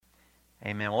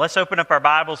Amen. Well, let's open up our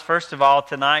Bibles, first of all,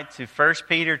 tonight to 1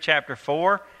 Peter chapter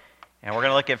 4. And we're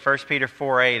going to look at 1 Peter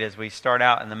 4:8 as we start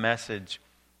out in the message.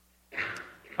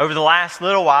 Over the last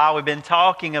little while, we've been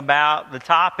talking about the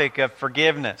topic of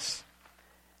forgiveness.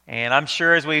 And I'm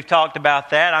sure as we've talked about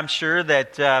that, I'm sure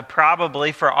that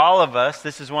probably for all of us,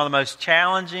 this is one of the most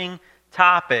challenging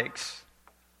topics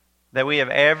that we have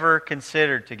ever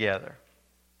considered together.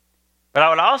 But I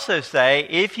would also say,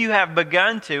 if you have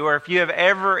begun to, or if you have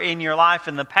ever in your life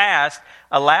in the past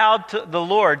allowed the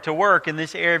Lord to work in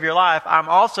this area of your life, I'm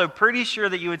also pretty sure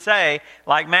that you would say,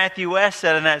 like Matthew West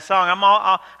said in that song,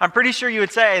 I'm pretty sure you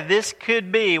would say this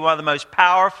could be one of the most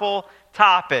powerful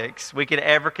topics we could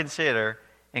ever consider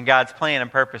in God's plan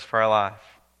and purpose for our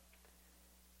life.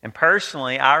 And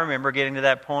personally, I remember getting to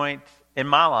that point in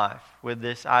my life with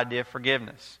this idea of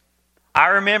forgiveness. I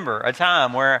remember a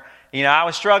time where I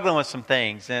was struggling with some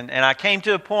things, and I came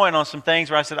to a point on some things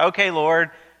where I said, okay, Lord,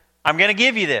 I'm going to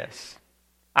give you this.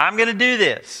 I'm going to do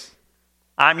this.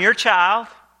 I'm your child,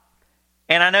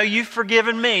 and I know you've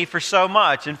forgiven me for so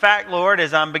much. In fact, Lord,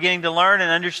 as I'm beginning to learn and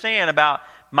understand about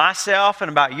myself and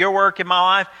about your work in my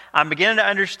life, I'm beginning to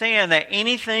understand that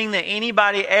anything that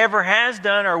anybody ever has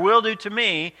done or will do to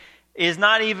me is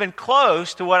not even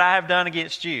close to what I have done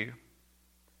against you.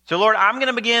 So, Lord, I'm going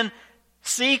to begin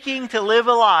seeking to live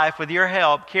a life with your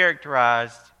help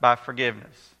characterized by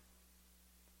forgiveness.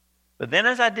 But then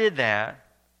as I did that,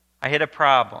 I hit a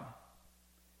problem.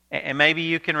 And maybe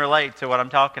you can relate to what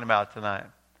I'm talking about tonight.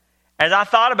 As I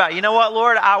thought about, you know what,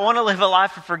 Lord, I want to live a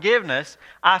life of forgiveness,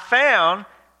 I found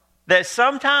that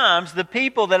sometimes the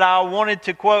people that I wanted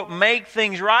to, quote, make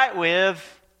things right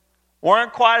with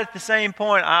weren't quite at the same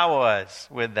point I was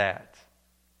with that.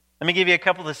 Let me give you a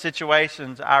couple of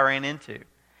situations I ran into.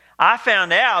 I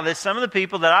found out that some of the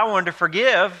people that I wanted to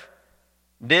forgive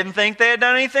didn't think they had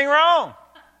done anything wrong.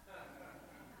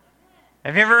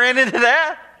 Have you ever ran into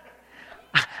that?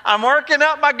 I'm working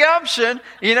up my gumption,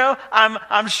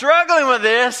 I'm struggling with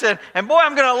this, and boy,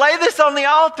 I'm going to lay this on the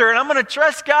altar, and I'm going to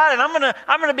trust God, and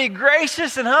I'm going to be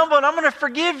gracious and humble, and I'm going to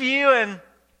forgive you, and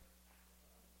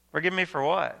forgive me for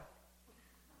what?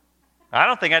 I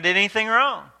don't think I did anything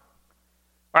wrong.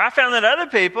 Or I found that other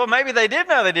people, maybe they did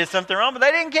know they did something wrong, but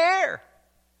they didn't care.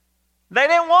 They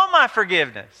didn't want my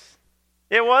forgiveness.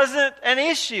 It wasn't an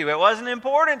issue. It wasn't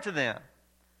important to them.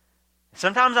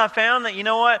 Sometimes I found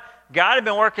that, God had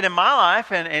been working in my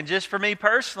life, and just for me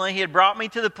personally, He had brought me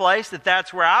to the place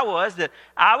that's where I was, that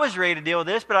I was ready to deal with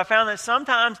this, but I found that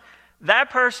sometimes that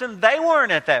person, they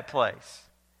weren't at that place.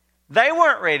 They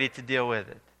weren't ready to deal with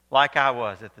it like I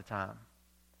was at the time.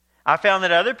 I found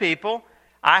that other people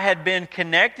I had been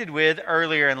connected with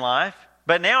earlier in life,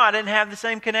 but now I didn't have the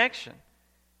same connection.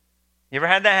 You ever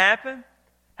had that happen?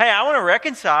 Hey, I want to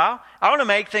reconcile. I want to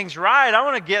make things right. I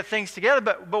want to get things together.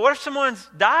 But what if someone's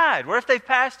died? What if they've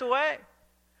passed away?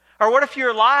 Or what if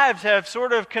your lives have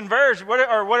sort of converged?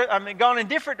 Gone in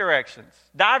different directions,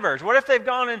 diverged? What if they've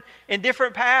gone in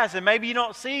different paths and maybe you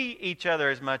don't see each other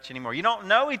as much anymore? You don't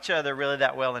know each other really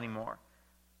that well anymore.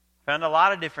 Found a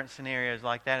lot of different scenarios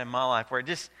like that in my life where it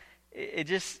just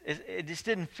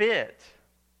didn't fit.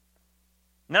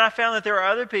 And then I found that there were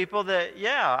other people that,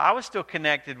 I was still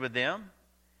connected with them.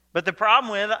 But the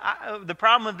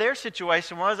problem with their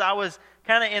situation was I was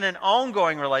kind of in an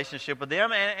ongoing relationship with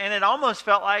them, and it almost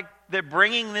felt like that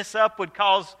bringing this up would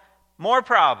cause more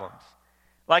problems.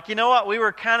 Like, you know what, we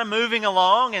were kind of moving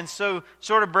along, and so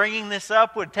sort of bringing this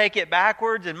up would take it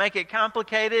backwards and make it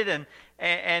complicated,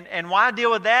 and why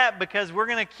deal with that? Because we're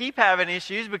going to keep having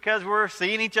issues because we're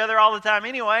seeing each other all the time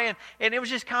anyway, and it was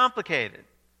just complicated.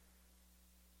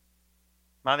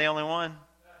 Am I the only one?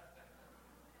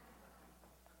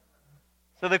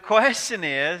 So the question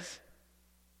is,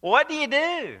 what do you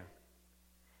do?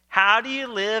 How do you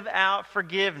live out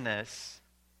forgiveness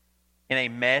in a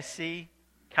messy,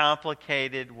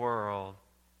 complicated world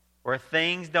where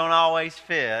things don't always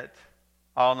fit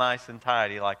all nice and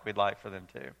tidy like we'd like for them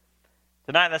to?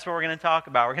 Tonight, that's what we're going to talk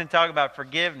about. We're going to talk about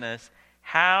forgiveness.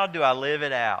 How do I live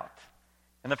it out?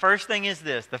 And the first thing is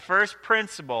this. The first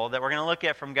principle that we're going to look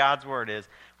at from God's Word is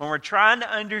when we're trying to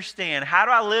understand how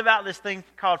do I live out this thing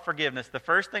called forgiveness, the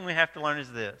first thing we have to learn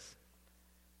is this.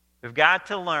 We've got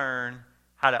to learn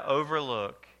how to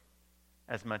overlook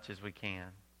as much as we can.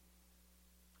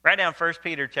 Write down 1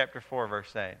 Peter chapter 4,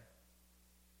 verse 8.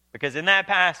 Because in that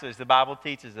passage, the Bible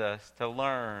teaches us to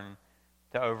learn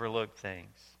to overlook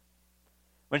things.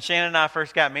 When Shannon and I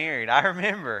first got married, I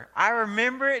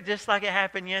remember it just like it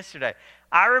happened yesterday.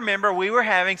 I remember we were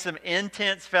having some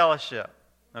intense fellowship,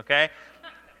 okay?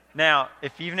 Now,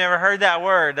 if you've never heard that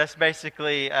word, that's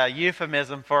basically a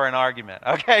euphemism for an argument.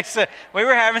 Okay, so we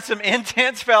were having some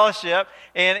intense fellowship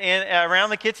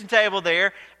around the kitchen table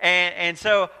there, and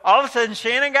so all of a sudden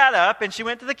Shannon got up and she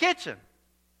went to the kitchen.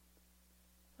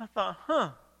 I thought,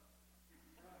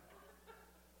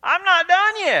 I'm not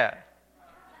done yet.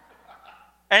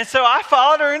 And so I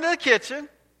followed her into the kitchen,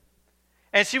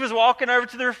 and she was walking over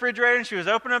to the refrigerator, and she was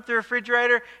opening up the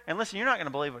refrigerator, and listen, you're not going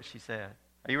to believe what she said.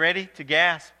 Are you ready to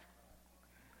gasp?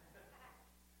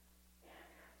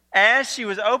 As she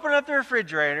was opening up the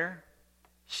refrigerator,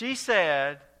 she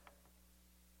said,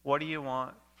 "What do you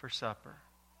want for supper?"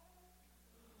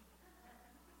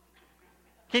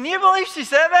 Can you believe she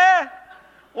said that?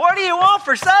 What do you want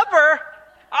for supper?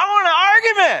 I want an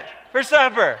argument for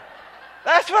supper.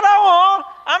 That's what I want.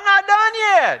 I'm not done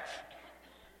yet.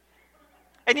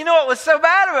 And you know what was so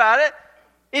bad about it?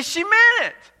 Is she meant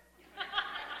it.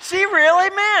 She really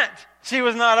meant. She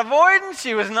was not avoiding.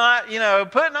 She was not,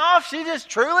 putting off. She just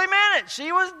truly meant it.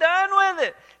 She was done with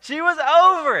it. She was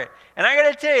over it. And I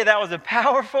got to tell you, that was a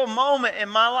powerful moment in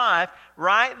my life.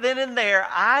 Right then and there,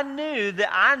 I knew that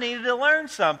I needed to learn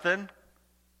something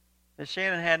that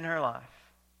Shannon had in her life.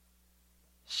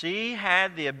 She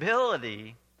had the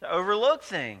ability to overlook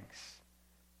things,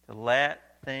 to let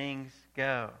things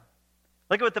go.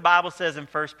 Look at what the Bible says in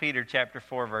 1 Peter chapter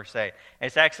 4, verse 8.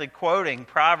 It's actually quoting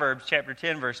Proverbs chapter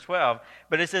 10, verse 12.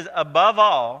 But it says, "Above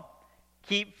all,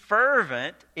 keep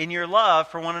fervent in your love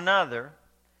for one another,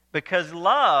 because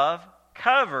love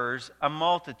covers a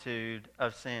multitude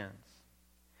of sins."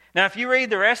 Now, if you read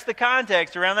the rest of the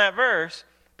context around that verse,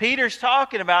 Peter's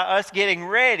talking about us getting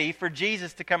ready for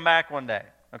Jesus to come back one day.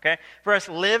 Okay? For us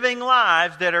living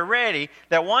lives that are ready,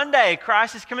 that one day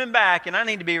Christ is coming back and I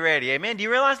need to be ready. Amen? Do you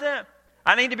realize that?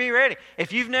 I need to be ready.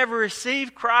 If you've never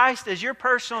received Christ as your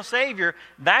personal Savior,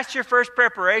 that's your first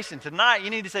preparation. Tonight, you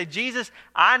need to say, "Jesus,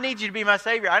 I need you to be my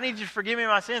Savior. I need you to forgive me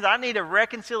my sins. I need a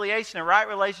reconciliation, a right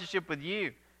relationship with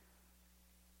you."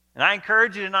 And I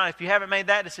encourage you tonight, if you haven't made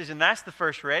that decision, that's the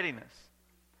first readiness.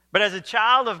 But as a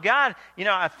child of God,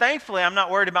 thankfully I'm not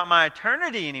worried about my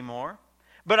eternity anymore.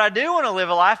 But I do want to live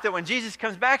a life that when Jesus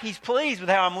comes back, He's pleased with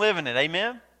how I'm living it.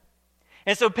 Amen?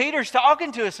 And so Peter's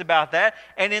talking to us about that.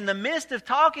 And in the midst of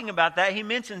talking about that, he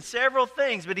mentions several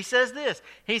things. But he says this.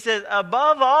 He says,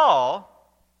 above all,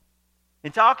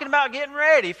 in talking about getting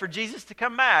ready for Jesus to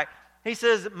come back, he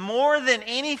says, more than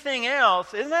anything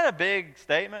else, isn't that a big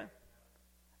statement?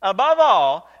 Above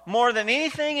all, more than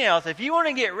anything else, if you want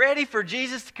to get ready for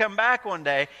Jesus to come back one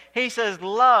day, he says,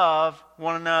 love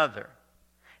one another.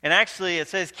 And actually it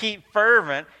says keep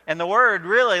fervent, and the word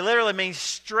really literally means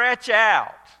stretch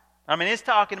out. I mean, it's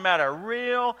talking about a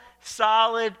real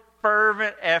solid,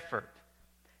 fervent effort.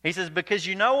 He says, because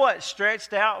you know what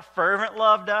stretched out, fervent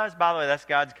love does? By the way, that's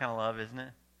God's kind of love, isn't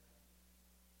it?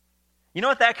 You know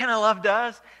what that kind of love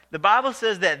does? The Bible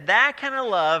says that kind of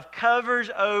love covers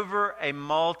over a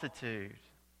multitude.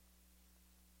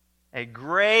 A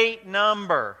great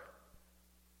number.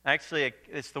 Actually,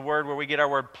 it's the word where we get our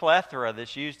word plethora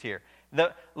that's used here.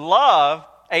 The love,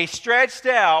 a stretched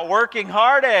out, working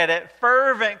hard at it,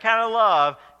 fervent kind of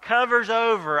love, covers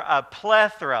over a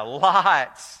plethora,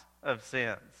 lots of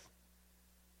sins.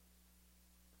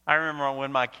 I remember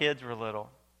when my kids were little.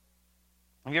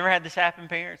 Have you ever had this happen,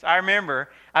 parents? I remember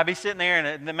I'd be sitting there,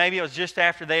 and maybe it was just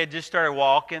after they had just started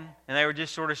walking, and they were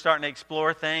just sort of starting to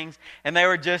explore things, and they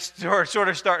were just sort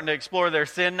of starting to explore their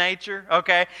sin nature,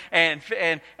 okay? And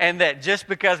that just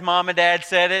because mom and dad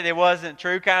said it, it wasn't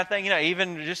true kind of thing.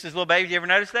 Even just as little babies, you ever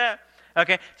notice that?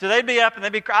 Okay, so they'd be up, and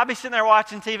I'd be sitting there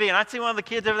watching TV, and I'd see one of the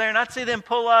kids over there, and I'd see them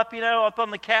pull up, up on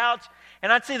the couch,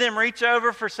 and I'd see them reach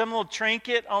over for some little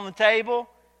trinket on the table,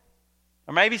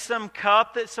 or maybe some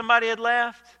cup that somebody had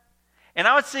left. And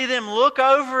I would see them look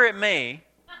over at me,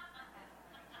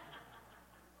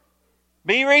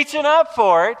 be reaching up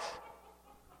for it,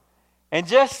 and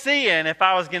just seeing if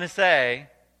I was going to say,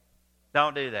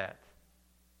 don't do that.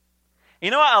 You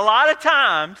know what? A lot of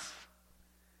times,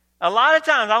 I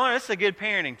learned this is a good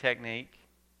parenting technique.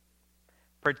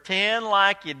 Pretend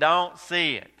like you don't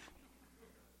see it.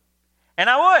 And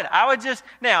I would just,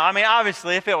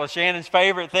 obviously if it was Shannon's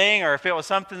favorite thing, or if it was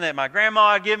something that my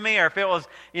grandma had given me, or if it was,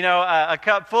 a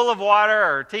cup full of water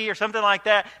or tea or something like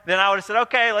that, then I would have said,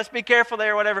 okay, let's be careful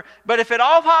there or whatever. But if at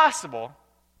all possible,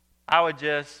 I would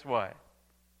just,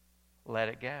 let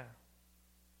it go.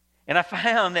 And I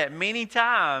found that many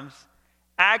times,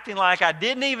 acting like I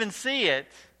didn't even see it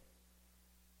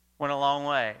went a long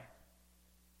way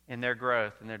in their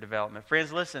growth and their development.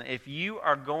 Friends, listen, if you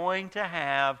are going to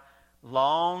have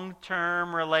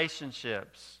long-term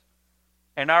relationships,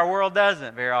 and our world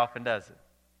doesn't very often, does it?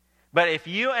 But if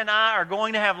you and I are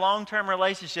going to have long-term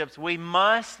relationships, we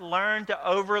must learn to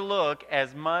overlook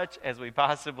as much as we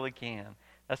possibly can.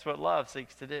 That's what love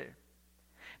seeks to do.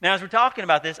 Now, as we're talking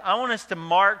about this, I want us to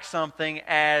mark something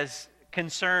as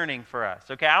concerning for us,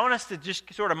 okay? I want us to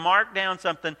just sort of mark down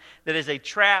something that is a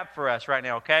trap for us right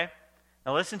now, okay?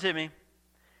 Now, listen to me.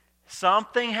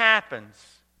 Something happens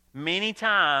many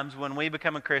times when we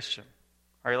become a Christian.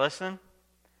 Are you listening?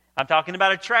 I'm talking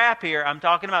about a trap here. I'm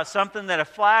talking about something that a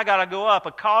flag ought to go up,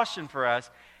 a caution for us.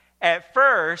 At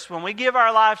first, when we give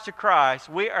our lives to Christ,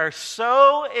 we are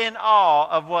so in awe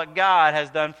of what God has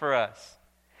done for us.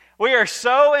 We are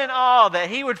so in awe that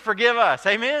He would forgive us.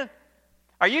 Amen?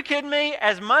 Are you kidding me?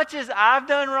 As much as I've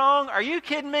done wrong, are you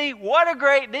kidding me? What a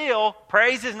great deal.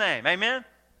 Praise His name. Amen?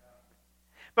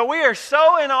 But we are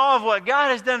so in awe of what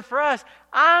God has done for us,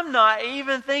 I'm not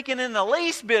even thinking in the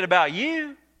least bit about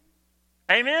you.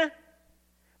 Amen?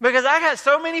 Because I got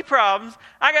so many problems,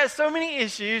 I got so many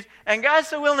issues, and God's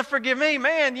so willing to forgive me.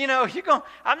 Man,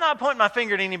 I'm not pointing my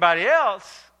finger at anybody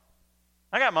else.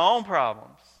 I got my own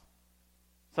problems.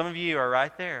 Some of you are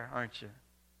right there, aren't you?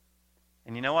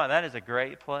 And you know what? That is a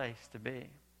great place to be.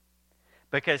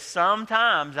 Because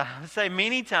sometimes, I would say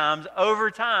many times, over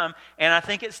time, and I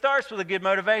think it starts with a good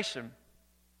motivation.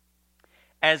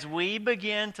 As we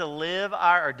begin to live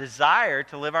or desire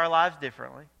to live our lives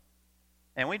differently,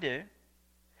 and we do,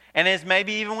 and as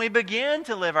maybe even we begin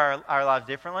to live our lives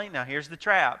differently, now here's the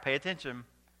trap, pay attention.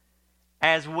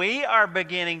 As we are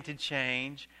beginning to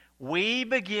change, we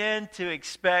begin to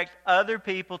expect other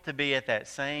people to be at that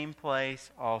same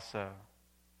place also.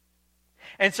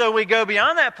 And so we go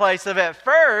beyond that place of at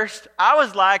first, I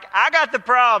was like, I got the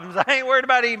problems. I ain't worried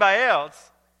about anybody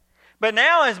else. But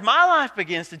now as my life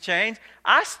begins to change,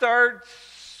 I start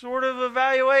sort of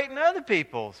evaluating other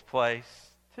people's place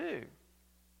too.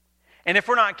 And if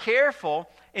we're not careful,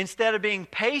 instead of being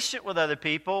patient with other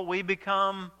people, we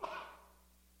become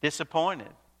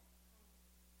disappointed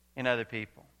in other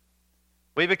people.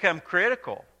 We become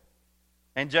critical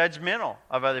and judgmental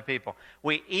of other people.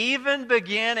 We even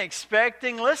begin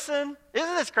expecting, listen,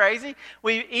 isn't this crazy?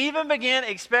 We even begin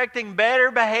expecting better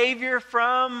behavior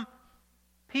from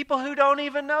people who don't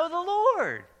even know the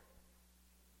Lord.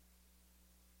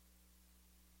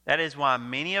 That is why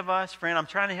many of us, friend, I'm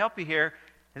trying to help you here.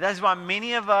 That is why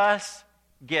many of us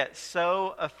get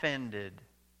so offended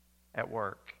at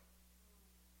work.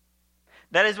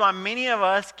 That is why many of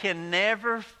us can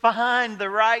never find the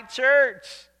right church.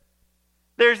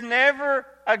 There's never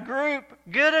a group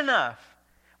good enough.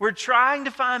 We're trying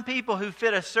to find people who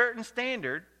fit a certain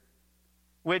standard,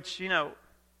 which,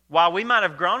 while we might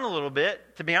have grown a little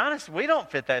bit, to be honest, we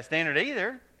don't fit that standard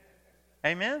either.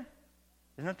 Amen?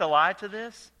 Isn't that the lie to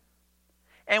this?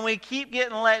 And we keep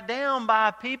getting let down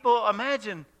by people,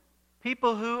 imagine,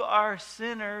 people who are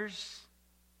sinners.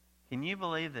 Can you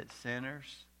believe that sinners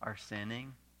are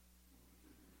sinning?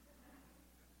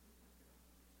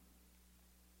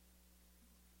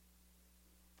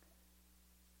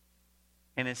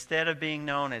 And instead of being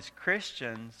known as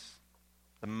Christians,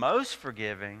 the most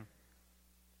forgiving,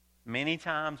 many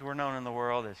times we're known in the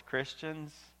world as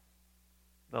Christians,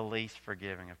 the least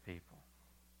forgiving of people.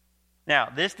 Now,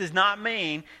 this does not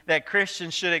mean that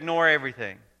Christians should ignore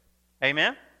everything.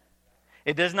 Amen?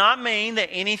 It does not mean that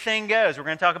anything goes. We're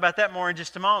going to talk about that more in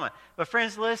just a moment. But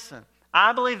friends, listen.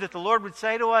 I believe that the Lord would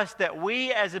say to us that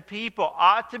we as a people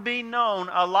ought to be known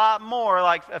a lot more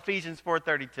like Ephesians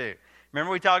 4:32.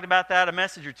 Remember we talked about that a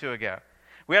message or two ago.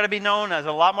 We ought to be known as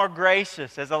a lot more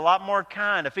gracious, as a lot more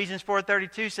kind. Ephesians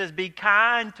 4:32 says, be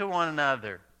kind to one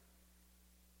another.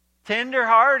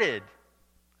 Tender-hearted.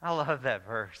 I love that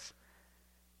verse.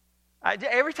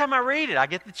 Every time I read it, I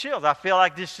get the chills. I feel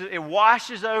like it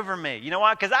washes over me. You know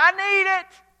why? Because I need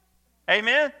it.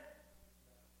 Amen?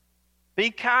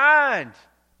 Be kind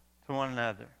to one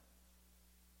another.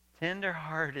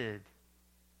 Tender-hearted.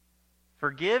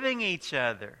 Forgiving each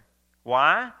other.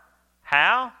 Why?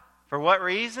 How? For what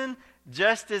reason?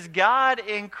 Just as God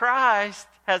in Christ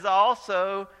has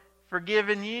also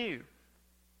forgiven you.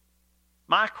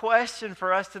 My question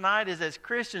for us tonight is, as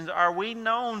Christians, are we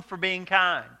known for being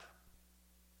kind?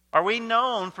 Are we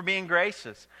known for being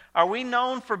gracious? Are we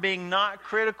known for being not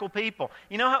critical people?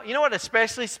 You know what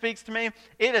especially speaks to me?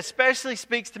 It especially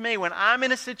speaks to me when I'm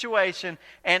in a situation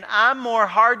and I'm more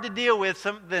hard to deal with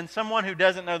than someone who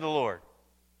doesn't know the Lord.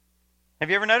 Have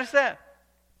you ever noticed that?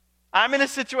 I'm in a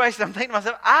situation, I'm thinking to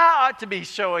myself, I ought to be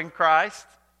showing Christ.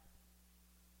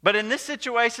 But in this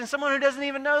situation, someone who doesn't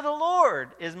even know the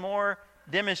Lord is more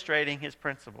demonstrating His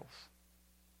principles.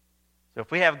 So if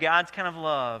we have God's kind of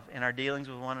love in our dealings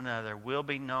with one another, we'll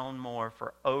be known more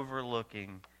for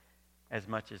overlooking as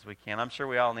much as we can. I'm sure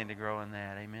we all need to grow in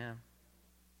that. Amen.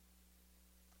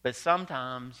 But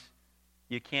sometimes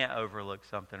you can't overlook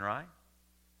something, right?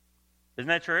 Isn't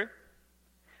that true?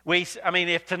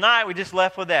 If tonight we just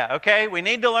left with that, okay, we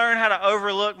need to learn how to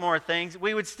overlook more things,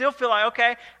 we would still feel like,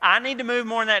 okay, I need to move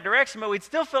more in that direction, but we'd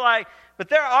still feel like, but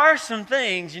there are some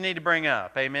things you need to bring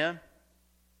up, amen?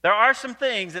 There are some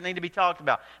things that need to be talked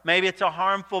about. Maybe it's a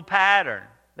harmful pattern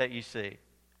that you see.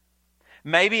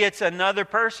 Maybe it's another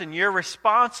person you're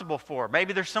responsible for.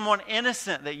 Maybe there's someone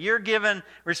innocent that you're given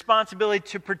responsibility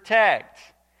to protect.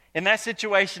 In that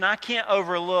situation, I can't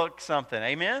overlook something,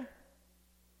 amen?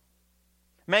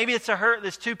 Maybe it's a hurt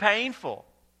that's too painful,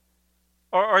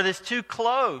 or that's too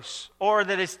close, or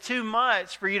that is too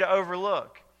much for you to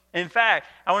overlook. In fact,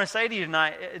 I want to say to you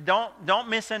tonight, don't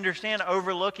misunderstand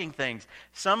overlooking things.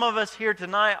 Some of us here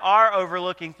tonight are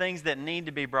overlooking things that need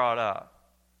to be brought up.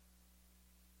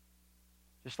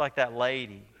 Just like that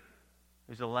lady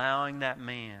who's allowing that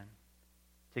man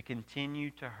to continue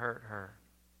to hurt her.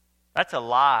 That's a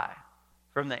lie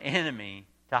from the enemy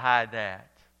to hide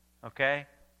that. Okay?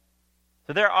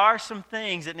 So there are some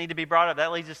things that need to be brought up.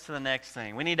 That leads us to the next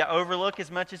thing. We need to overlook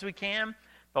as much as we can,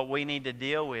 but we need to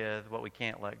deal with what we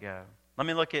can't let go.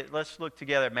 Let's look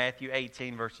together at Matthew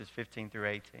 18, verses 15 through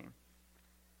 18.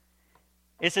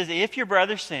 It says, if your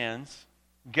brother sins,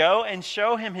 go and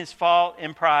show him his fault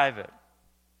in private.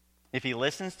 If he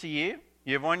listens to you,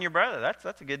 you have won your brother.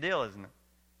 That's a good deal, isn't it?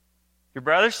 If your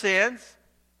brother sins,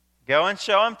 go and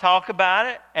show him, talk about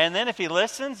it, and then if he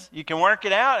listens, you can work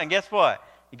it out, and guess what?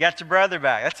 You got your brother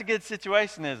back. That's a good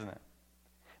situation, isn't it?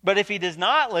 But if he does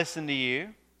not listen to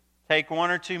you, take one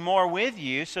or two more with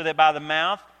you, so that by the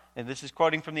mouth, and this is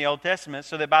quoting from the Old Testament,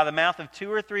 so that by the mouth of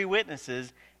 2 or 3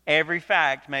 witnesses, every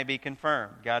fact may be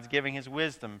confirmed. God's giving his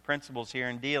wisdom, principles here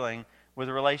in dealing with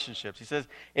relationships. He says,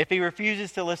 if he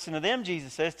refuses to listen to them,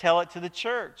 Jesus says, tell it to the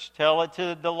church. Tell it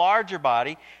to the larger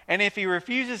body. And if he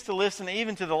refuses to listen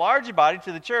even to the larger body,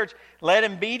 to the church, let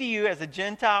him be to you as a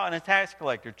Gentile and a tax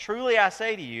collector. Truly I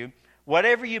say to you,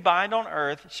 whatever you bind on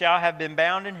earth shall have been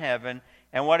bound in heaven,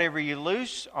 and whatever you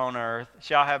loose on earth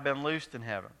shall have been loosed in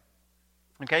heaven.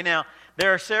 Okay, now,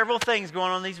 there are several things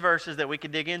going on in these verses that we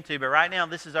could dig into, but right now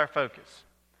this is our focus.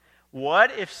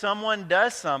 What if someone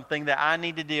does something that I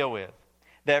need to deal with?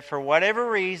 That for whatever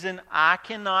reason, I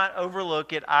cannot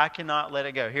overlook it, I cannot let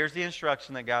it go. Here's the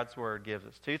instruction that God's Word gives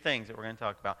us. 2 things that we're going to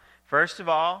talk about. First of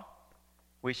all,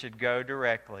 we should go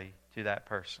directly to that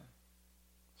person.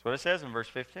 That's what it says in verse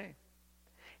 15.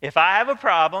 If I have a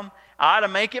problem, I ought to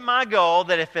make it my goal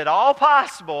that if at all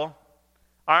possible,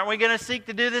 aren't we going to seek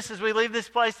to do this as we leave this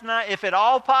place tonight? If at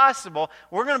all possible,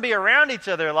 we're going to be around each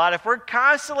other a lot. If we're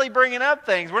constantly bringing up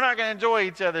things, we're not going to enjoy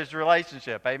each other's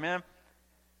relationship. Amen?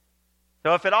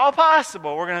 So if at all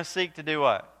possible, we're going to seek to do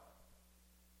what?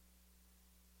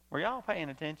 Were y'all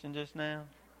paying attention just now?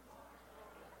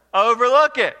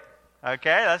 Overlook it.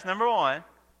 Okay, that's number 1.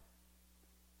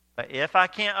 But if I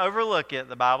can't overlook it,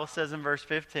 the Bible says in verse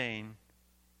 15,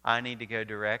 I need to go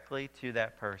directly to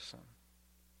that person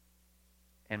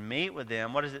and meet with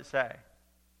them. What does it say?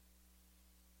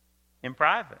 In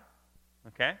private.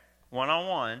 Okay?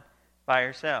 One-on-one by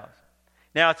yourselves.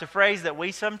 Now, it's a phrase that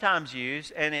we sometimes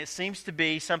use, and it seems to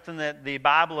be something that the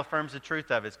Bible affirms the truth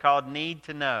of. It's called need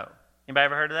to know. Anybody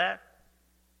ever heard of that?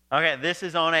 Okay, this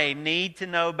is on a need to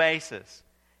know basis.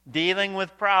 Dealing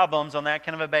with problems on that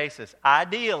kind of a basis.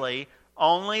 Ideally,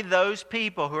 only those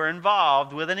people who are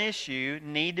involved with an issue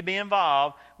need to be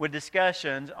involved with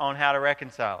discussions on how to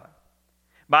reconcile it.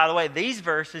 By the way, these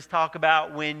verses talk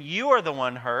about when you are the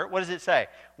one hurt. What does it say?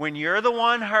 When you're the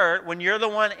one hurt, when you're the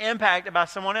one impacted by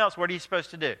someone else, what are you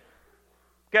supposed to do?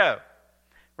 Go.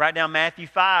 Write down Matthew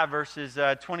 5, verses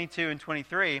 22 and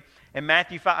 23.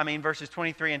 In verses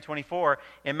 23 and 24.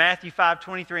 In Matthew 5,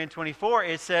 23 and 24,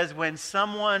 it says, when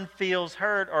someone feels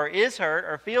hurt or is hurt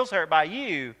or feels hurt by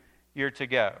you, you're to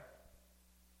go.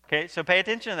 Okay, so pay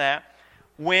attention to that.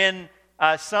 When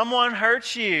someone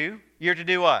hurts you, you're to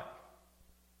do what?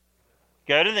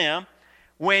 Go to them.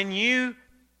 When you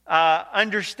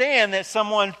understand that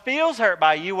someone feels hurt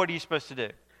by you, what are you supposed to do?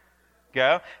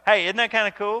 Go. Hey, isn't that kind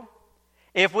of cool?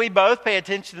 If we both pay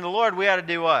attention to the Lord, we ought to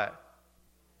do what?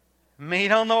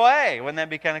 Meet on the way. Wouldn't that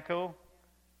be kind of cool?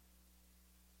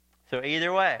 So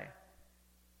either way,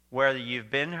 whether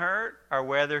you've been hurt or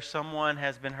whether someone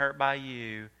has been hurt by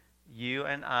you, you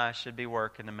and I should be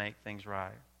working to make things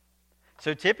right.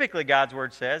 So typically God's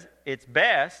Word says it's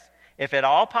best, if at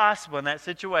all possible in that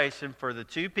situation, for the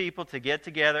 2 people to get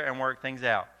together and work things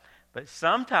out. But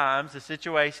sometimes the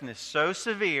situation is so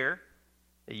severe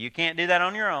that you can't do that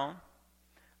on your own.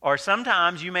 Or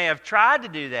sometimes you may have tried to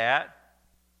do that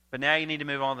But now you need to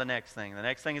move on to the next thing. The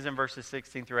next thing is in verses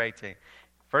 16 through 18.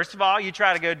 First of all, you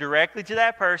try to go directly to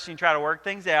that person. You try to work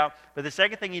things out. But the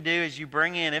second thing you do is you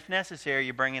bring in, if necessary,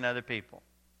 you bring in other people.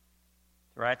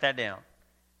 So write that down.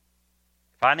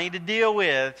 If I need to deal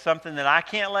with something that I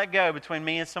can't let go between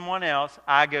me and someone else,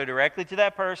 I go directly to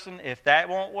that person. If that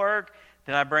won't work,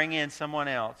 then I bring in someone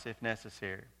else if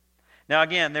necessary. Now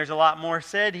again, there's a lot more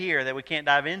said here that we can't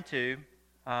dive into,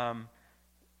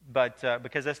 but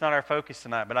because that's not our focus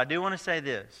tonight. But I do want to say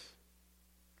this.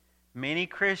 Many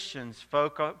Christians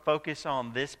focus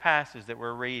on this passage that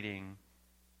we're reading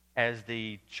as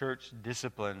the church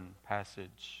discipline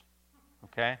passage.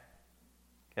 Okay,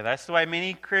 that's the way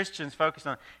many Christians focus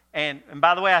on it. And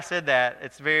by the way I said that,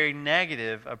 it's a very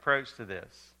negative approach to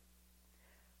this.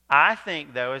 I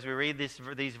think, though, as we read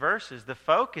these verses, the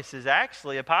focus is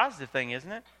actually a positive thing, isn't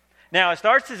it? Now, it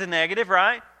starts as a negative,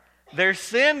 right? There's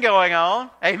sin going on.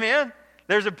 Amen?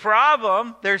 There's a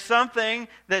problem. There's something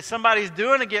that somebody's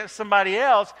doing against somebody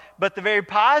else. But the very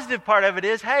positive part of it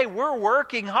is, hey, we're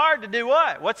working hard to do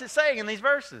what? What's it saying in these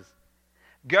verses?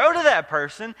 Go to that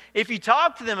person. If you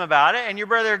talk to them about it and your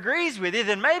brother agrees with you,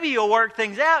 then maybe you'll work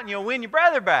things out and you'll win your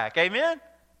brother back. Amen?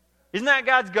 Isn't that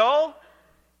God's goal?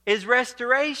 Is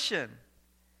restoration.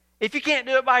 If you can't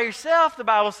do it by yourself, the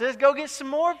Bible says, go get some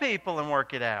more people and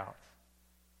work it out.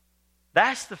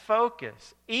 That's the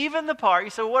focus. Even the part, you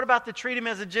say, well, what about the treat him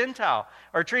as a Gentile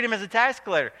or treat him as a tax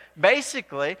collector?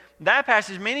 Basically, that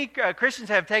passage, many Christians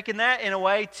have taken that in a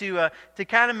way to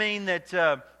kind of mean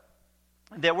that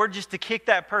we're just to kick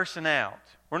that person out.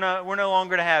 We're no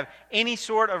longer to have any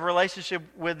sort of relationship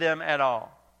with them at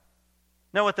all.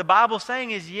 No, what the Bible's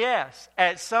saying is, yes,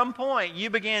 at some point you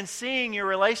began seeing your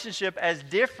relationship as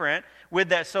different with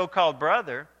that so-called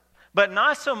brother, but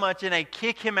not so much in a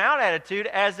kick him out attitude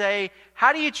as a,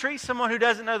 how do you treat someone who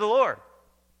doesn't know the Lord?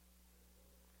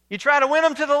 You try to win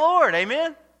them to the Lord,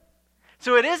 amen?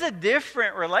 So it is a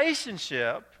different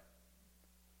relationship,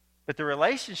 but the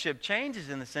relationship changes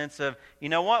in the sense of, you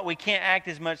know what, we can't act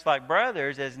as much like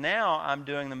brothers as now I'm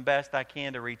doing the best I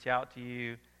can to reach out to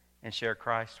you and share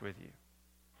Christ with you.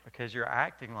 Because you're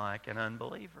acting like an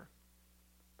unbeliever.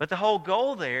 But the whole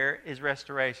goal there is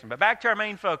restoration. But back to our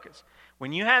main focus.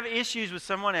 When you have issues with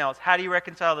someone else, how do you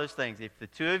reconcile those things? If the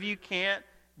two of you can't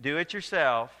do it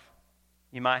yourself,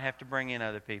 you might have to bring in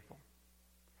other people.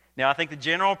 Now, I think the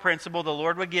general principle the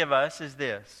Lord would give us is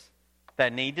this.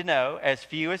 That need to know, as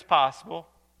few as possible,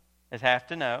 as have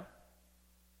to know.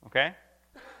 Okay?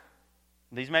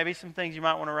 These may be some things you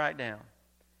might want to write down.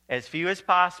 As few as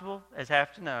possible, as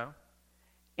have to know.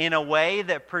 In a way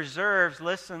that preserves,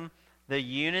 listen, the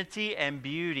unity and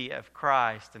beauty of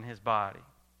Christ and His body.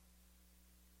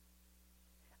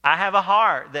 I have a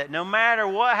heart that no matter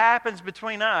what happens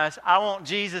between us, I want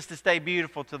Jesus to stay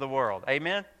beautiful to the world.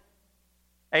 Amen?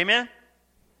 Amen?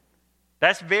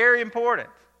 That's very important.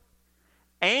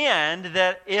 And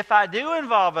that if I do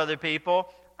involve other people,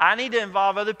 I need to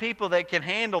involve other people that can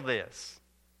handle this.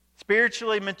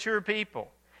 Spiritually mature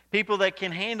people. People that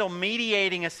can handle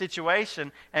mediating a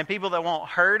situation, and people that won't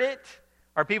hurt it,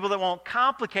 or people that won't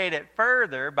complicate it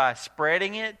further by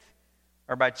spreading it,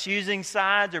 or by choosing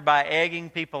sides, or by egging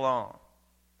people on.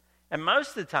 And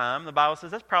most of the time, the Bible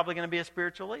says that's probably going to be a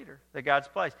spiritual leader that God's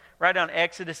placed. Write down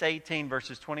Exodus 18,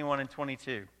 verses 21 and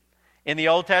 22. In the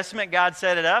Old Testament, God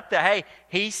set it up that, hey,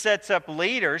 He sets up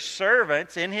leaders,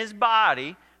 servants in His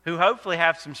body who hopefully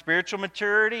have some spiritual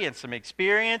maturity and some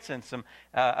experience and some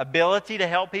ability to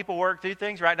help people work through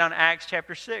things. Write down Acts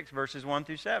chapter 6, verses 1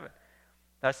 through 7.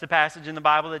 That's the passage in the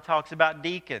Bible that talks about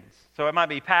deacons. So it might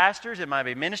be pastors, it might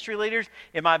be ministry leaders,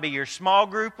 it might be your small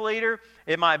group leader,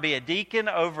 it might be a deacon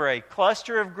over a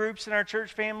cluster of groups in our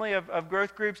church family of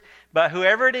growth groups. But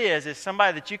whoever it is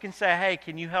somebody that you can say, hey,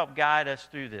 can you help guide us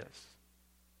through this?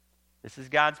 This is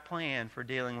God's plan for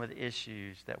dealing with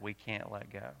issues that we can't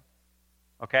let go.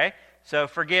 Okay? So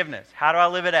forgiveness. How do I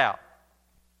live it out?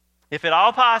 If at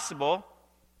all possible,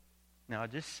 now I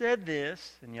just said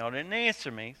this and y'all didn't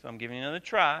answer me, so I'm giving you another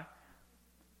try.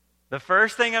 The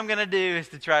first thing I'm going to do is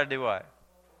to try to do what?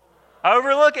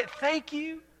 Overlook it. Thank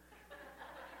you.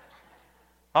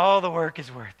 All the work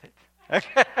is worth it.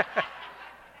 Okay?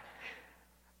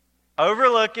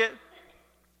 Overlook it.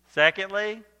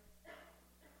 Secondly,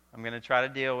 I'm going to try to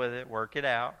deal with it, work it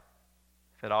out,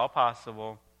 if at all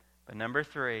possible. But number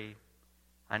 3,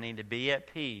 I need to be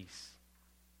at peace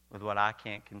with what I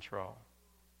can't control.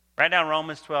 Write down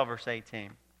Romans 12, verse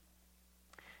 18.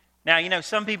 Now,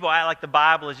 some people act like the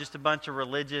Bible is just a bunch of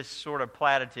religious sort of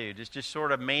platitudes. It's just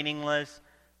sort of meaningless,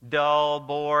 dull,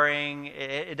 boring.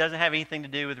 It doesn't have anything to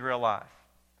do with real life.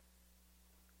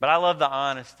 But I love the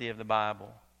honesty of the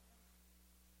Bible.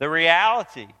 The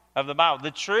reality of the Bible,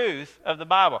 the truth of the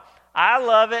Bible. I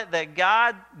love it that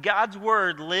God's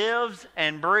Word lives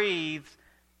and breathes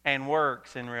and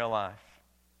works in real life.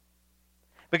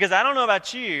 Because I don't know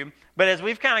about you, but as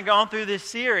we've kind of gone through this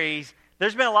series,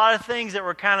 there's been a lot of things that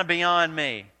were kind of beyond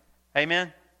me.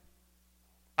 Amen?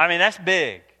 I mean, that's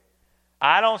big.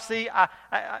 I don't see,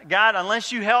 God,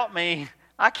 unless you help me,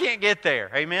 I can't get there.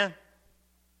 Amen?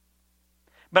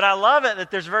 But I love it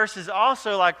that there's verses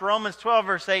also like Romans 12,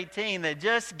 verse 18, that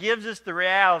just gives us the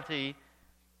reality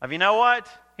of, you know what?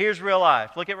 Here's real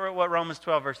life. Look at what Romans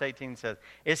 12, verse 18 says.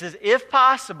 It says, if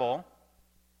possible.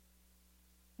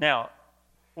 Now,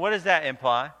 what does that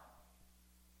imply?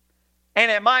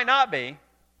 And it might not be,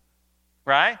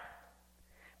 right?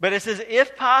 But it says,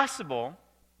 if possible,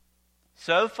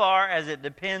 so far as it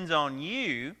depends on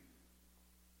you,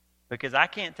 because I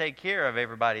can't take care of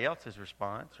everybody else's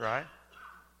response, right?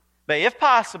 But if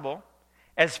possible,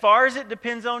 as far as it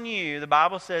depends on you, the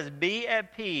Bible says, be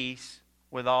at peace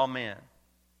with all men.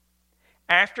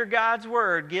 After God's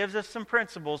Word gives us some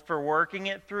principles for working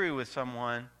it through with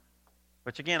someone,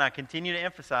 which again, I continue to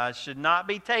emphasize, should not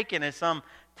be taken as some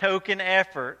token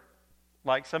effort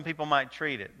like some people might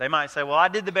treat it. They might say, well, I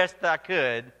did the best that I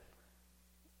could,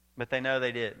 but they know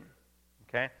they didn't.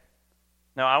 Okay?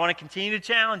 No, I want to continue to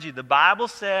challenge you. The Bible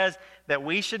says that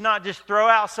we should not just throw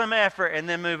out some effort and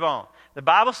then move on. The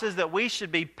Bible says that we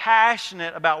should be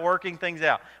passionate about working things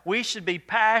out. We should be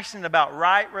passionate about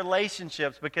right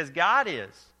relationships because God is. In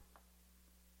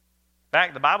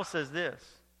fact, the Bible says this,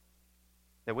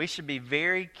 that we should be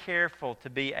very careful to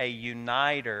be a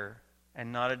uniter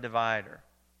and not a divider.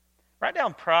 Write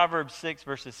down Proverbs 6,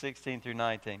 verses 16 through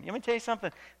 19. Let me tell you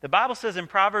something. The Bible says in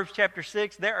Proverbs chapter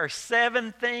 6, there are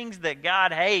 7 things that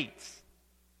God hates.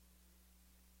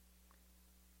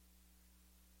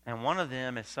 And one of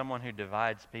them is someone who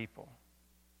divides people.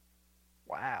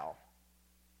 Wow.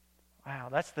 Wow,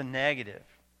 that's the negative.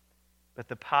 But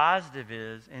the positive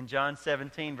is in John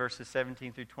 17, verses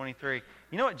 17 through 23.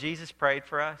 You know what Jesus prayed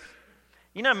for us?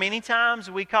 You know, many times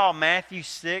we call Matthew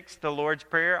 6 the Lord's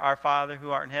Prayer, our Father who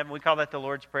art in heaven. We call that the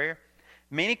Lord's Prayer.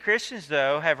 Many Christians,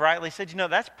 though, have rightly said, you know,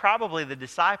 that's probably the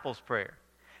disciples' prayer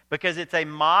because it's a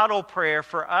model prayer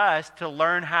for us to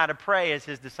learn how to pray as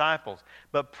His disciples.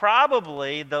 But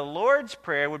probably the Lord's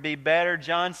Prayer would be better,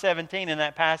 John 17, in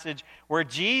that passage where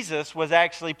Jesus was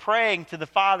actually praying to the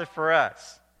Father for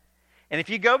us. And if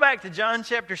you go back to John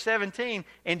chapter 17,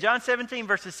 in John 17,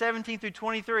 verses 17 through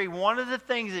 23, one of the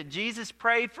things that Jesus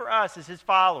prayed for us as His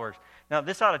followers. Now,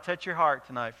 this ought to touch your heart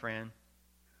tonight, friend.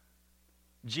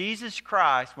 Jesus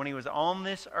Christ, when He was on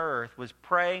this earth, was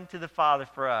praying to the Father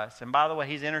for us. And by the way,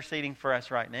 He's interceding for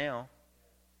us right now.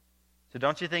 So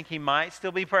don't you think He might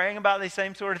still be praying about these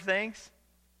same sort of things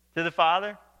to the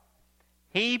Father?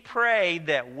 He prayed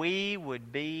that we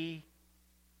would be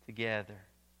together.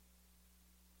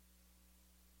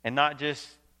 And not just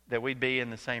that we'd be in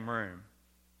the same room.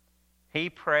 He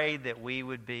prayed that we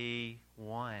would be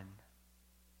one.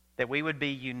 That we would be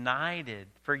united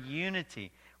for unity.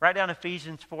 Write down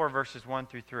Ephesians 4, verses 1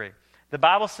 through 3. The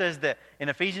Bible says that in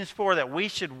Ephesians 4 that we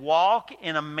should walk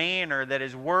in a manner that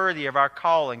is worthy of our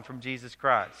calling from Jesus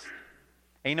Christ.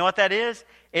 And you know what that is?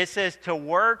 It says to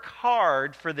work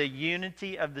hard for the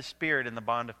unity of the Spirit in the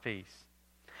bond of peace.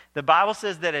 The Bible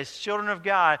says that as children of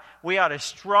God, we ought to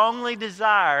strongly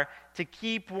desire to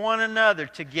keep one another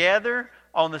together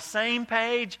on the same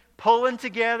page, pulling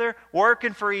together,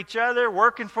 working for each other,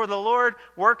 working for the Lord,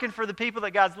 working for the people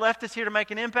that God's left us here to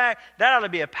make an impact. That ought to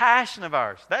be a passion of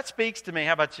ours. That speaks to me.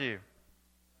 How about you?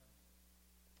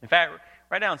 In fact,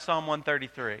 write down Psalm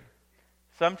 133.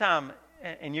 Sometime,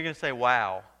 and you're going to say,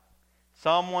 wow.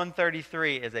 Psalm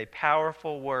 133 is a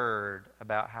powerful word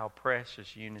about how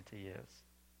precious unity is.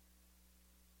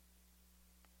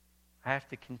 I have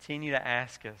to continue to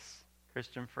ask us,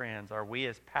 Christian friends, are we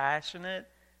as passionate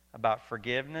about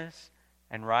forgiveness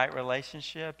and right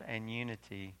relationship and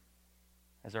unity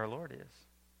as our Lord is?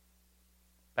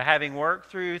 But having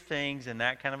worked through things in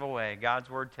that kind of a way, God's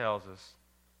Word tells us,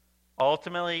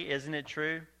 ultimately, isn't it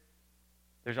true?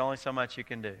 There's only so much you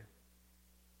can do.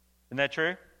 Isn't that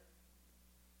true?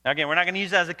 Now again, we're not going to use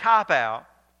that as a cop-out.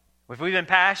 If we've been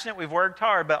passionate, we've worked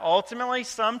hard, but ultimately,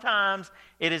 sometimes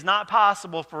it is not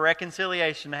possible for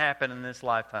reconciliation to happen in this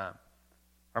lifetime.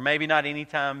 Or maybe not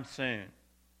anytime soon.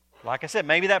 Like I said,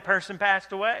 maybe that person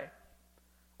passed away.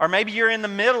 Or maybe you're in the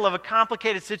middle of a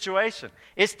complicated situation.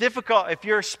 It's difficult if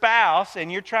you're a spouse and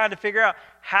you're trying to figure out,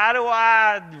 how do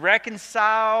I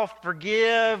reconcile,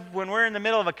 forgive when we're in the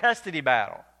middle of a custody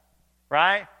battle?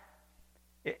 Right?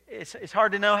 It's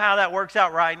hard to know how that works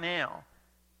out right now.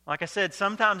 Like I said,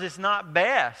 sometimes it's not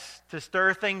best to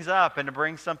stir things up and to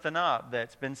bring something up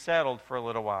that's been settled for a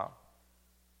little while.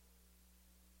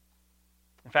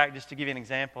 In fact, just to give you an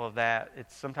example of that,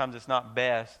 sometimes it's not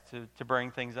best to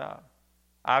bring things up.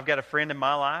 I've got a friend in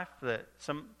my life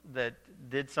that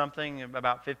did something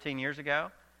about 15 years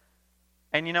ago.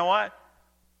 And you know what?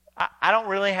 I don't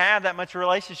really have that much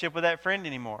relationship with that friend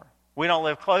anymore. We don't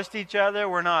live close to each other.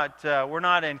 We're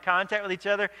not in contact with each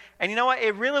other. And you know what?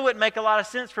 It really wouldn't make a lot of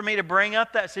sense for me to bring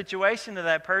up that situation to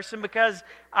that person because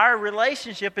our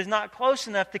relationship is not close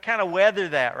enough to kind of weather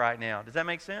that right now. Does that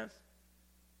make sense?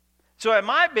 So it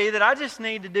might be that I just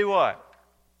need to do what?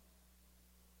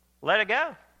 Let it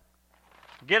go.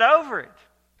 Get over it.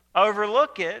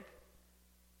 Overlook it.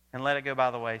 And let it go by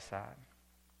the wayside.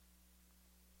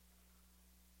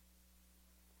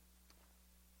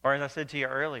 Or as I said to you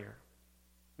earlier,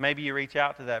 maybe you reach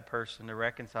out to that person to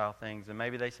reconcile things, and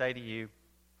maybe they say to you,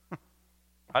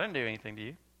 I didn't do anything to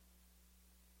you.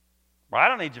 Well, I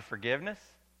don't need your forgiveness.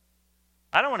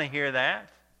 I don't want to hear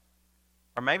that.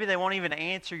 Or maybe they won't even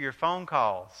answer your phone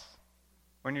calls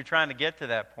when you're trying to get to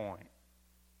that point.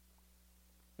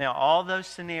 Now, all those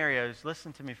scenarios,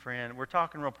 listen to me, friend, we're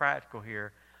talking real practical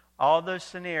here. All those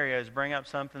scenarios bring up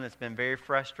something that's been very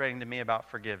frustrating to me about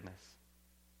forgiveness.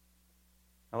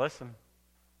 Now listen,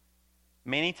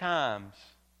 many times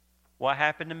what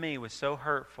happened to me was so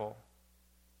hurtful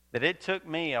that it took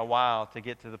me a while to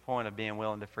get to the point of being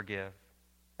willing to forgive.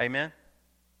 Amen?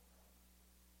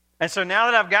 And so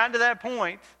now that I've gotten to that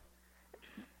point,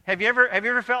 have you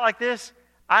ever felt like this?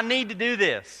 I need to do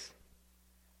this.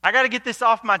 I got to get this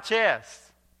off my chest.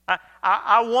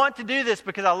 I want to do this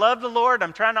because I love the Lord.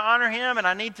 I'm trying to honor Him, and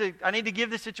I need to give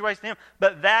this situation to Him.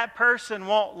 But that person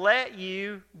won't let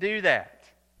you do that.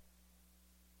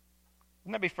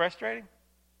 Wouldn't that be frustrating?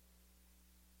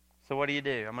 So what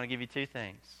do? I'm going to give you two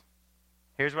things.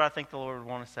 Here's what I think the Lord would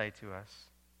want to say to us.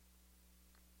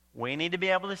 We need to be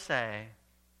able to say,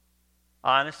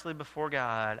 honestly before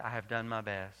God, I have done my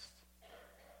best.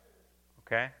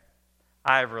 Okay?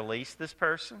 I have released this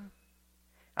person.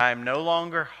 I am no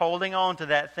longer holding on to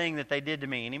that thing that they did to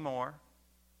me anymore.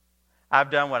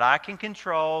 I've done what I can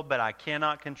control, but I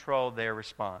cannot control their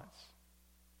response.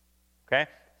 Okay?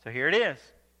 So here it is.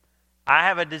 I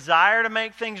have a desire to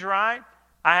make things right.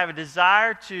 I have a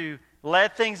desire to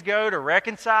let things go, to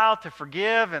reconcile, to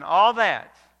forgive, and all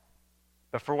that.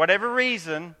 But for whatever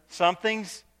reason,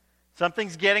 something's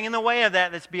getting in the way of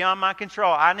that that's beyond my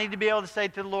control. I need to be able to say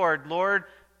to the Lord, Lord,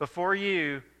 before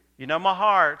you know my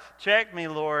heart. Check me,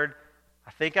 Lord. I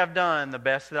think I've done the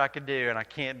best that I could do, and I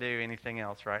can't do anything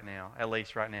else right now, at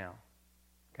least right now.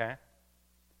 Okay?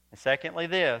 And secondly,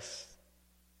 this.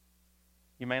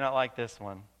 You may not like this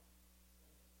one.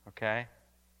 Okay?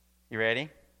 You ready?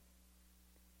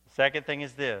 The second thing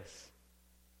is this.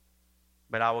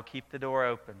 But I will keep the door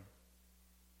open.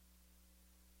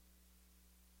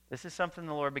 This is something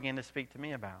the Lord began to speak to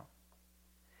me about.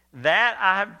 That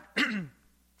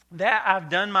I've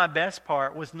done my best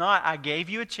part was not, I gave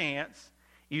you a chance,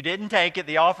 you didn't take it,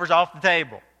 the offer's off the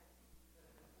table.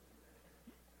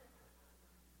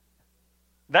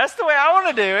 That's the way I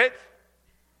want to do it.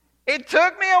 It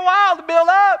took me a while to build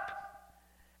up.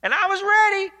 And I was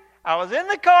ready. I was in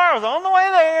the car. I was on the way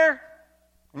there.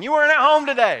 And you weren't at home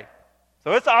today.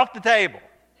 So it's off the table.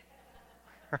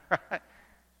 Right?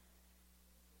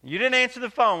 You didn't answer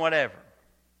the phone, whatever.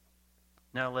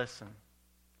 Now listen.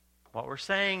 What we're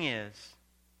saying is,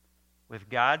 with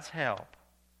God's help,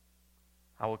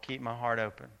 I will keep my heart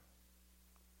open.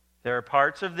 There are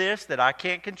parts of this that I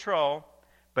can't control,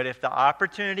 but if the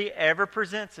opportunity ever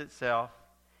presents itself,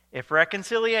 if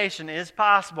reconciliation is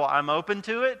possible, I'm open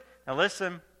to it. Now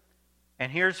listen, and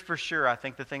here's for sure, I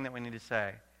think the thing that we need to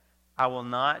say. I will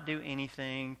not do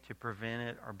anything to prevent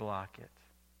it or block it.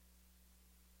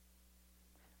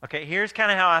 Okay, here's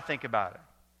kind of how I think about it.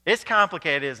 It's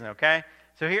complicated, isn't it, okay?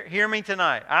 So hear me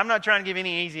tonight. I'm not trying to give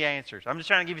any easy answers. I'm just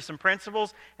trying to give you some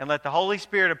principles and let the Holy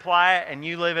Spirit apply it and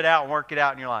you live it out and work it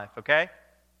out in your life, okay?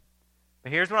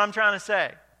 But here's what I'm trying to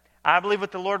say. I believe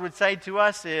what the Lord would say to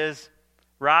us is,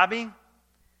 Robbie,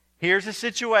 here's a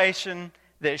situation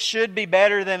that should be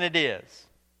better than it is.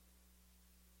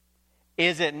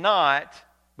 Is it not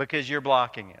because you're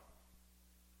blocking it?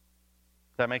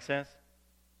 Does that make sense?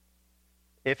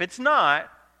 If it's not,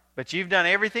 but you've done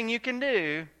everything you can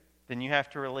do, then you have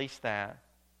to release that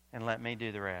and let me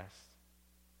do the rest.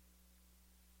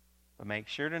 But make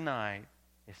sure tonight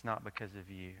it's not because of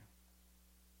you.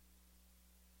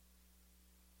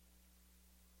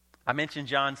 I mentioned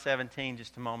John 17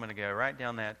 just a moment ago. Write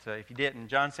down that, if you didn't,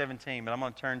 John 17, but I'm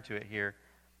going to turn to it here.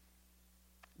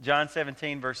 John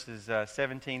 17, verses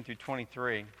 17 through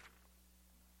 23.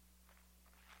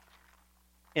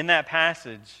 In that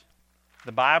passage,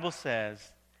 the Bible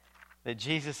says that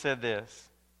Jesus said this.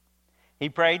 He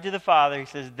prayed to the Father, he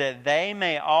says, that they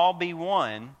may all be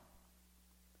one.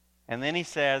 And then he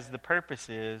says the purpose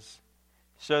is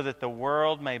so that the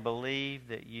world may believe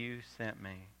that you sent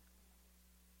me.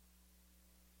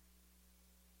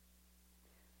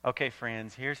 Okay,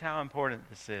 friends, here's how important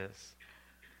this is.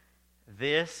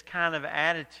 This kind of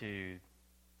attitude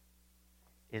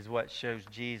is what shows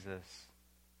Jesus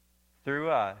through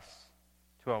us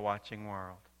to a watching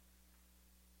world.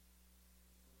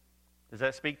 Does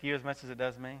that speak to you as much as it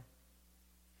does me?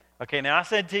 Okay, now I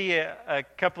said to you a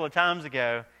couple of times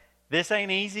ago, this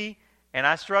ain't easy, and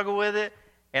I struggle with it,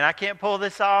 and I can't pull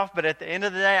this off, but at the end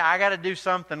of the day, I got to do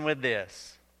something with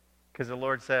this because the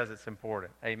Lord says it's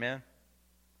important. Amen?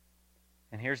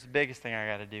 And here's the biggest thing I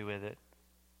got to do with it.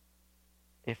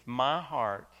 If my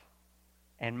heart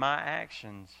and my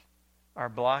actions are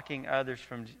blocking others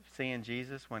from seeing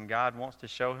Jesus when God wants to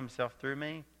show himself through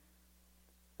me,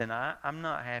 then I'm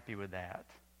not happy with that.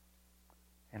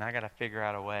 And I got to figure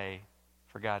out a way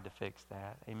for God to fix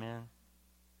that. Amen?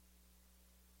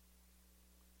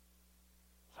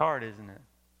 It's hard, isn't it?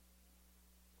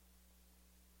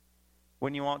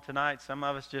 When you want tonight, some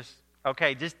of us just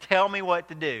tell me what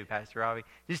to do, Pastor Robbie.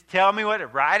 Just tell me what to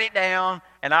write it down,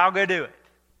 and I'll go do it.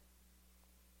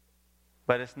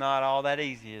 But it's not all that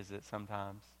easy, is it,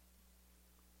 sometimes?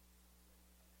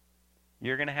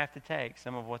 You're going to have to take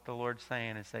some of what the Lord's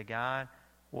saying and say, God,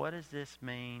 what does this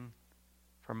mean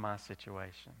for my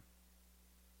situation?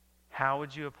 How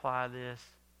would you apply this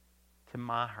to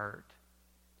my hurt,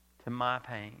 to my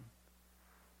pain?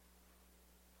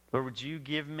 Lord, would you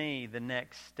give me the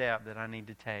next step that I need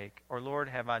to take? Or, Lord,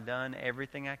 have I done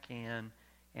everything I can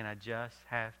and I just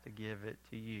have to give it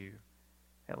to you,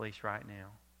 at least right now?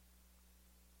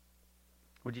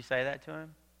 Would you say that to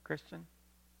him, Christian?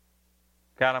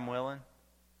 God, I'm willing.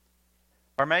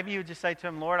 Or maybe you would just say to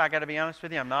him, Lord, I got to be honest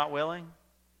with you, I'm not willing,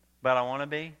 but I want to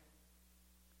be.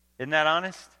 Isn't that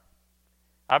honest?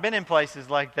 I've been in places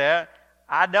like that.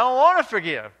 I don't want to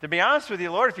forgive. To be honest with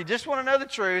you, Lord, if you just want to know the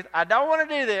truth, I don't want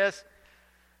to do this,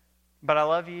 but I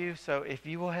love you, so if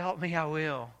you will help me, I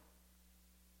will.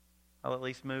 I'll at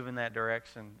least move in that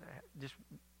direction. Just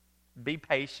be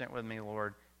patient with me,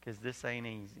 Lord, because this ain't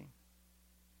easy.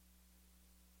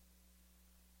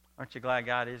 Aren't you glad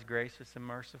God is gracious and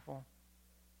merciful?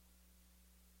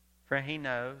 Friend, he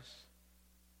knows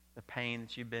the pain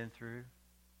that you've been through.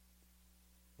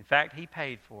 In fact, he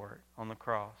paid for it on the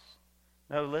cross.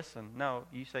 No, listen. No,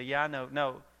 you say, yeah, I know.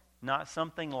 No, not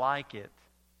something like it.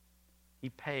 He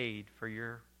paid for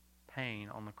your pain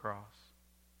on the cross.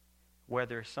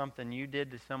 Whether it's something you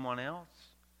did to someone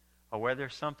else or whether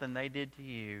it's something they did to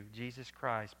you, Jesus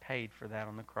Christ paid for that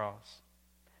on the cross.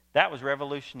 That was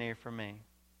revolutionary for me.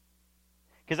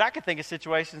 Because I could think of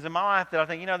situations in my life that I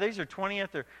think, these are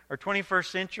 20th or 21st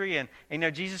century, and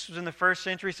Jesus was in the first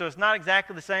century, so it's not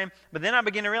exactly the same. But then I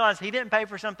begin to realize he didn't pay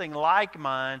for something like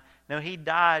mine. No, he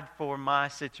died for my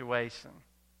situation.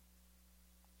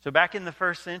 So back in the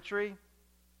first century,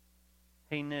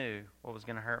 he knew what was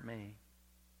going to hurt me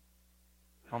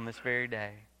on this very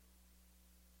day.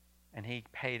 And he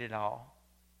paid it all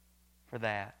for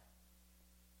that.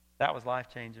 That was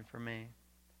life-changing for me.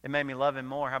 It made me love him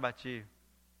more. How about you?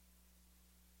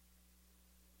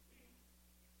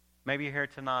 Maybe you're here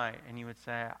tonight and you would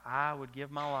say, I would give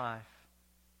my life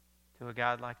to a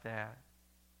God like that.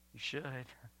 You should.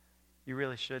 You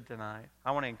really should tonight. I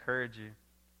want to encourage you.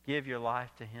 Give your life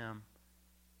to him.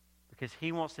 Because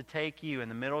he wants to take you in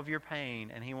the middle of your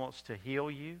pain and he wants to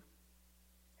heal you.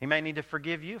 He may need to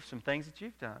forgive you of some things that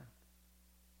you've done.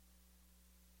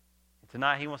 And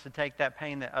tonight he wants to take that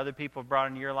pain that other people have brought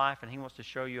into your life and he wants to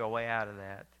show you a way out of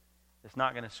that. It's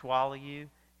not going to swallow you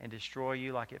and destroy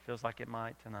you like it feels like it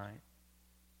might tonight.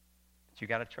 But you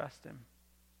got to trust him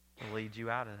to lead you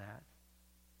out of that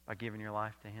by giving your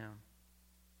life to him.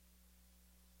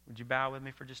 Would you bow with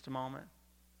me for just a moment?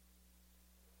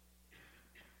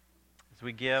 As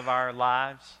we give our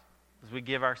lives, as we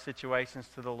give our situations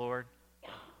to the Lord,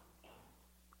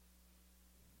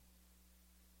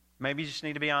 maybe you just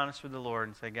need to be honest with the Lord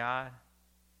and say, God,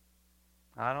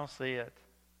 I don't see it.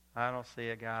 I don't see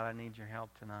it, God. I need your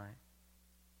help tonight.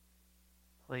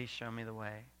 Please show me the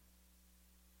way.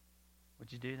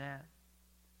 Would you do that?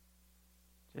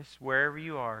 Just wherever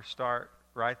you are, start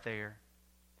right there.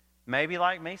 Maybe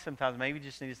like me sometimes, maybe you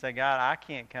just need to say, God, I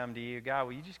can't come to you. God,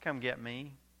 will you just come get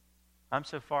me? I'm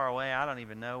so far away, I don't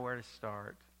even know where to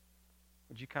start.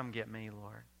 Would you come get me,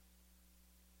 Lord?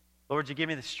 Lord, would you give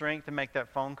me the strength to make that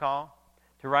phone call,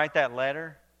 to write that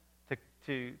letter,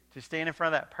 to stand in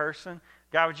front of that person.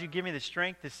 God, would you give me the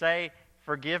strength to say,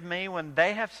 forgive me, when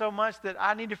they have so much that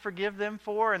I need to forgive them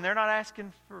for and they're not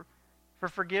asking for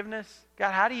forgiveness?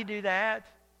 God, how do you do that?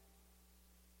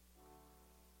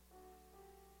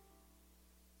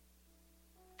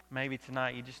 Maybe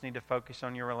tonight you just need to focus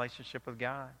on your relationship with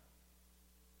God.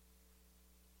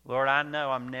 Lord, I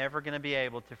know I'm never going to be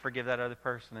able to forgive that other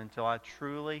person until I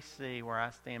truly see where I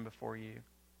stand before you.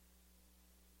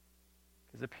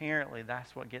 Because apparently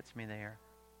that's what gets me there.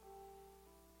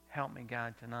 Help me,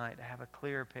 God, tonight to have a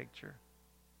clearer picture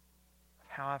of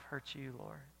how I've hurt you,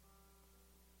 Lord.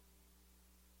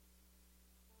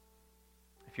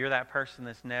 If you're that person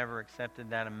that's never accepted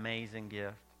that amazing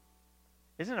gift,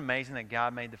 isn't it amazing that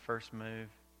God made the first move?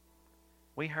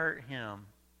 We hurt Him,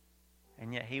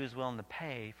 and yet He was willing to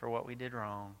pay for what we did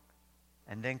wrong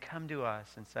and then come to us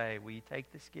and say, will you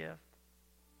take this gift?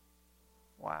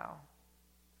 Wow.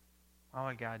 Why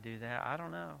would God do that? I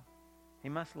don't know. He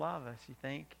must love us, you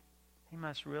think? He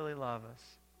must really love us.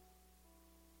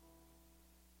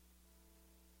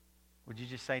 Would you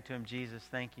just say to Him, Jesus,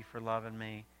 thank you for loving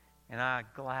me, and I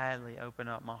gladly open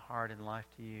up my heart and life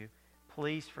to you.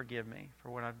 Please forgive me for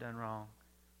what I've done wrong.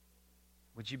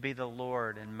 Would you be the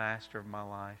Lord and master of my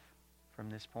life from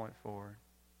this point forward?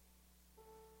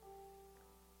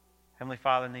 Heavenly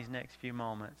Father, in these next few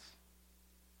moments,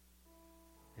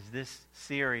 as this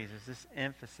series, as this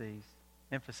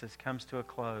emphasis comes to a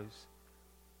close,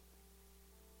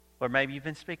 Lord, maybe you've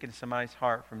been speaking to somebody's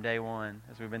heart from day one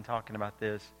as we've been talking about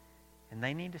this, and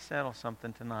they need to settle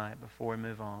something tonight before we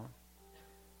move on.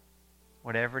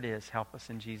 Whatever it is, help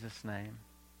us in Jesus' name.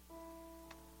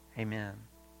 Amen.